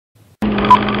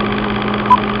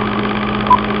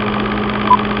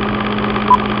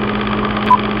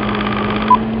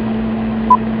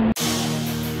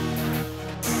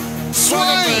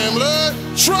Swain,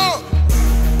 Trump,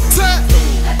 Tech,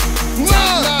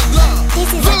 Nah,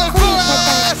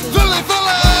 Philly,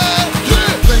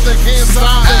 yeah. They can't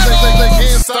stop, they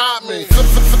can't stop me.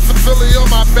 Philly on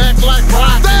my back like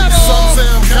Rocky. Some say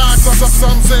I'm cocky,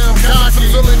 some say I'm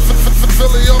cocky.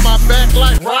 Philly on my back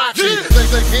like Rocky.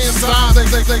 They can't stop, they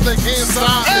can't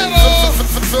stop me.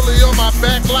 Philly on my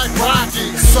back like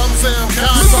Rocky. Some say I'm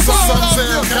cocky, some say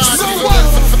I'm cocky.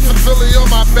 Philly on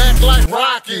my back like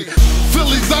Rocky.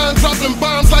 Philly done dropping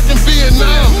bombs like in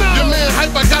Vietnam. Your man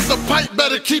hype, I got the pipe,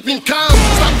 better keep him calm.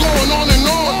 Stop going on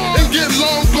and get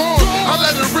long gone. I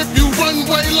let it rip you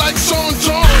runway like Sean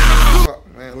John.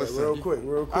 Man, listen. Real quick.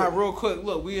 Alright, real quick.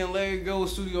 Look, we in Larry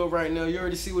Gold's studio right now. You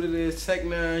already see what it is. Tech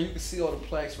 9. You can see all the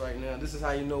plaques right now. This is how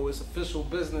you know it's official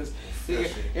business. You know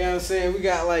what I'm saying? We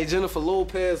got like Jennifer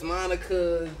Lopez,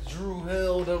 Monica, Drew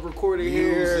Hill, done recorded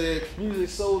here. Music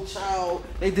Soul Child.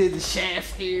 They did the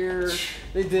Shaft here.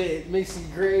 They did Macy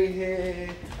Gray here.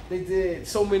 They did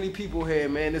so many people here,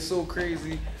 man. It's so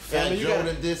crazy. Fat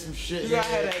Jordan did some shit. You gotta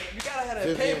have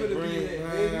that paper to be there,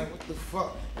 baby. What the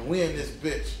fuck? And we in this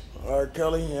bitch. R.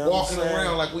 Kelly, you know walking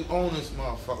around like we own this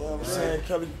motherfucker. You know what I'm saying?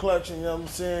 Kelly Collection, you know what I'm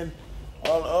saying?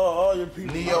 All your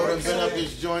people. Neo done been up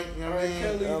this joint, you know what I mean? You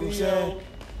know what I'm saying?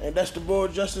 And that's the boy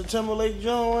Justin Timberlake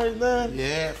joint right there?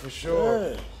 Yeah, for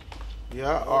sure.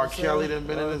 Yeah, R. Kelly done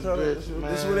been in this bitch, man.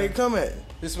 This is where they come at.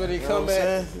 This is where they come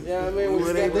at. Yeah, I mean,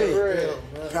 where they did.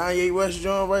 Kanye West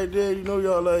joint right there. You know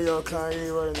y'all love y'all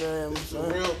Kanye right there. It's a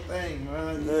real thing,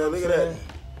 man. Yeah, look at that.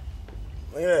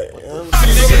 Look at that.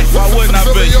 Why wouldn't I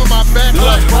be?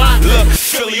 Look,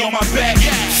 Philly on my back,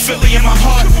 Philly in my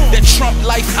heart. That Trump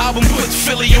Life album puts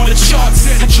Philly on the charts.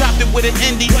 I dropped it with an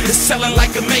indie, it's selling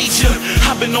like a major.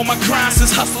 I've been on my grind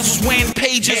since hustlers was wearing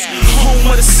pages. Home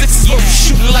of the Sixers, but we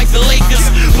shooting like the Lakers.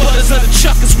 Butters of the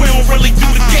Chuckers, we don't really do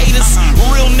the Gators.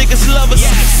 Real niggas love us,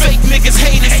 fake niggas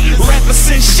hate us. Rappers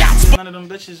send shots. None of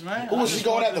them bitches, man. Who was she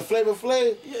going at, the Flavor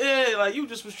Flav? Yeah, like you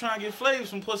just was trying to get Flav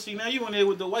some pussy. Now you in there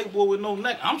with the white boy with no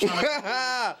neck. I'm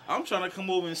trying to come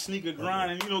over and sneak a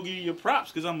grind and, you know, give you your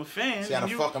props because I'm a fan. She got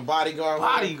a fucking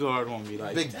bodyguard on me,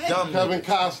 like big dumb Kevin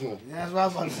Costner. Yeah, that's what I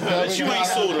was about to say. You ain't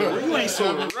sold her. You ain't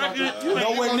sold her record. You ain't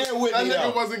nowhere near with me. That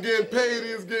nigga wasn't getting paid,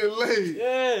 he was getting laid.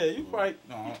 Yeah, you probably.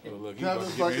 No, look, you about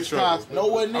to get me in trouble.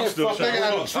 Nowhere near. I'm still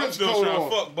trying to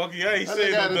fuck Bucky. I ain't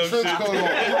saying no dumb shit.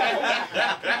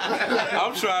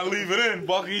 I'm trying to leave it in,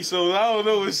 Bucky. So I don't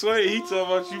know what's way. He talking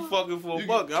about you fucking for a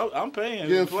buck. I'm paying.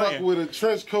 Getting fucked with a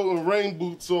trench coat and rain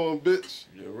boots on, bitch.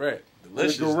 You're right.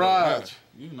 Delicious. In the garage.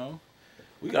 You know.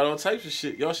 We got all types of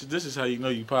shit. Y'all should, this is how you know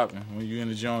you popping when you in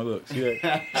the John Looks.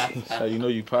 Yeah. That's how you know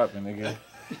you popping, nigga.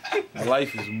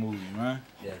 Life is a movie, man.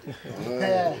 Yeah.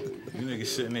 You niggas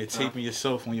sitting there taping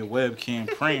yourself on your webcam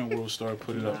praying RocStar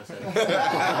put it up. A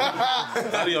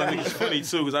lot of y'all niggas funny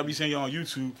too, because I be seeing y'all on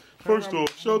YouTube. First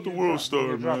off, shout out to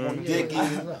RocStar, man.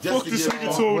 Fuck this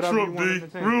nigga told Trump, D.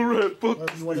 Real rap, fuck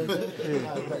this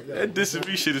nigga. That dissing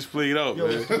me shit is played out,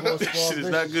 man. That shit is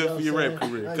not good for your rap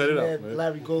career. Cut it out, man.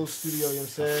 Larry Gold's studio, you know what I'm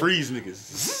saying? Freeze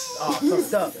niggas. Oh,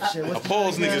 fucked up. Shit, I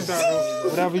pause niggas.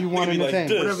 Whatever you want to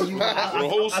entertain. Whatever you want. For the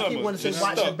whole summer. I keep wanting to say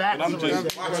watch your back. I'm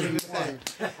just you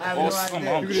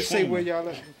can say where y'all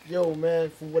at. Yo, man,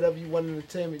 for whatever you want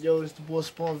entertainment, yo, it's the boy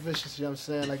Spawn Vicious, you know what I'm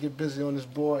saying? I get busy on this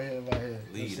board here, right here.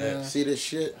 Lead that. See this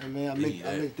shit? I mean, I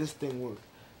make this thing work.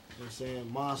 You know what I'm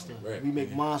saying? Monster. We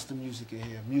make monster music in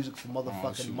here. Music for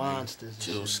motherfucking monsters.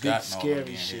 Chill, big,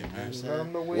 scary shit, man.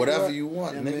 Whatever you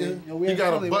want, nigga. He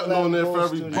got a button on there for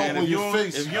every bump on your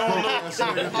face. If you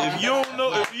don't know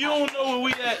where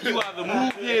we at, you either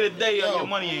move here today or your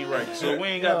money ain't right. So we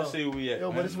ain't got to say where we at.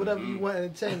 Yo, but it's whatever you want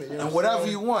entertainment. And whatever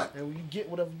you want. And you get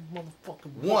whatever you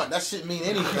motherfucking want. That shit mean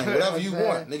anything. Whatever you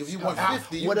want, nigga. If you want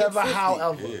 50, you whatever, get 50.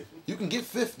 However. You can get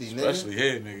 50, nigga. Especially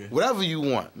here, nigga. Whatever you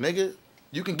want, nigga.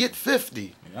 You can get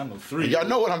 50. I know 3. Y'all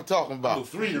know what I'm talking about. I know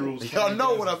 3-year-olds. Y'all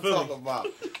know what I'm talking about.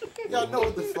 Y'all know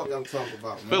what the fuck I'm talking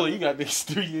about, man. Philly, you got this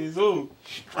 3 years old.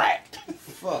 Strapped.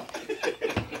 Fuck.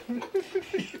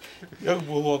 Young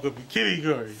boy walk up in kitty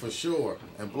garden. For sure.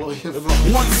 And blow your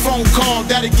One phone call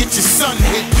that'll get your son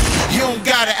hit. You don't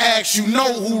gotta ask, you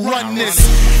know who run this.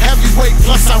 Heavyweight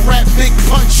plus I rap big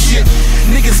punch shit.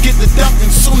 Niggas get the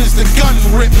ducking soon as the gun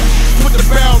rip. Put the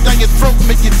barrel down your throat,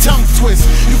 make your tongue twist.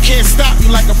 You can't stop me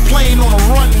like a plane on a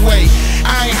runway.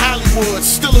 I ain't Hollywood,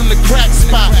 still in the crack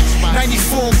spot.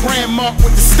 94 grand mark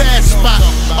with the stash spot.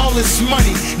 All this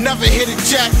money, never hit a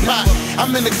jackpot.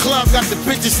 I'm in the club, got the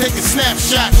bitches taking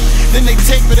snapshots. Then they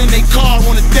tape it in their car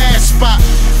on the dash spot.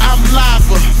 I'm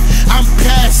lava, I'm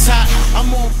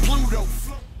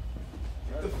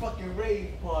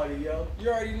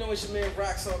it's your man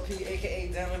RocStarP,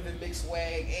 aka Donovan Big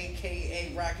Swag,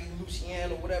 aka Rocky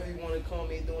Luciano, whatever you want to call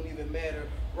me, it don't even matter.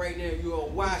 Right now, you are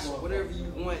watching whatever you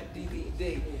want,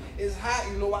 DVD. It's hot,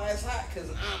 you know why it's hot? Because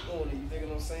I'm on it, you dig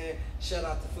what I'm saying? Shout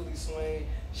out to Philly Swain,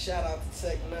 shout out to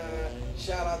Tech 9,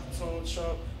 shout out to Tone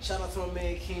Trump, shout out to my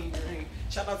man King Green,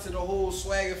 shout out to the whole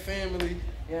Swagger family.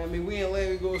 You know what I mean? We in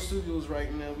Larry Go Studios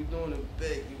right now. We doing it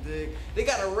big, you dig? They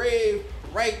got a rave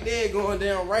right there going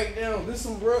down right now. This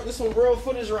some real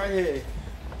footage right here.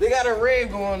 They got a rave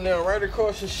going down right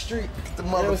across the street. The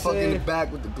motherfucker in the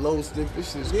back with the glow stick.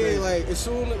 This shit is crazy. Yeah, like as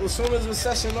soon as the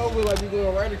session over, like we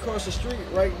going right across the street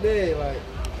right there. Like,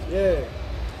 yeah.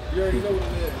 You already know what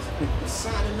it is. We're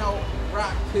signing out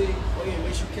Rock Pig. Oh yeah,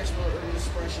 make sure you catch my early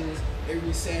expressions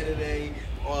every Saturday,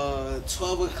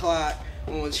 12 o'clock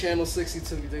on channel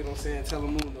 62. You dig what I'm saying?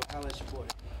 Telemundo. Holla at your boy.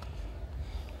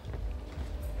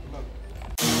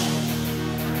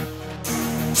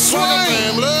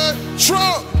 Swain,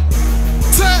 Trump,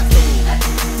 Tech,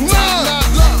 Nah,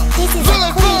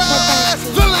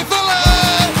 Philly,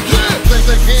 yeah.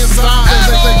 They can't stop,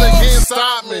 they can't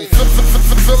stop me.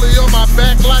 Philly on my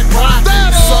back like Rocky.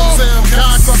 Some say I'm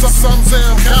cocky, some say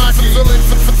I'm cocky.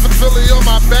 Philly on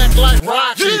my back like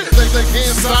Rocky. They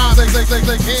can't stop, they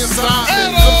can't stop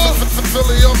me.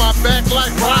 Philly on my back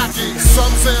like Rocky.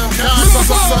 Some say I'm cocky,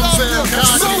 some say I'm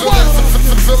cocky.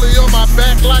 Philly on my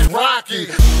back like Rocky.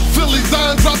 Philly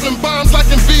done dropping bombs like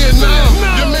in Vietnam.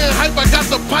 Your man hype, I got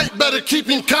the pipe, better keep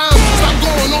him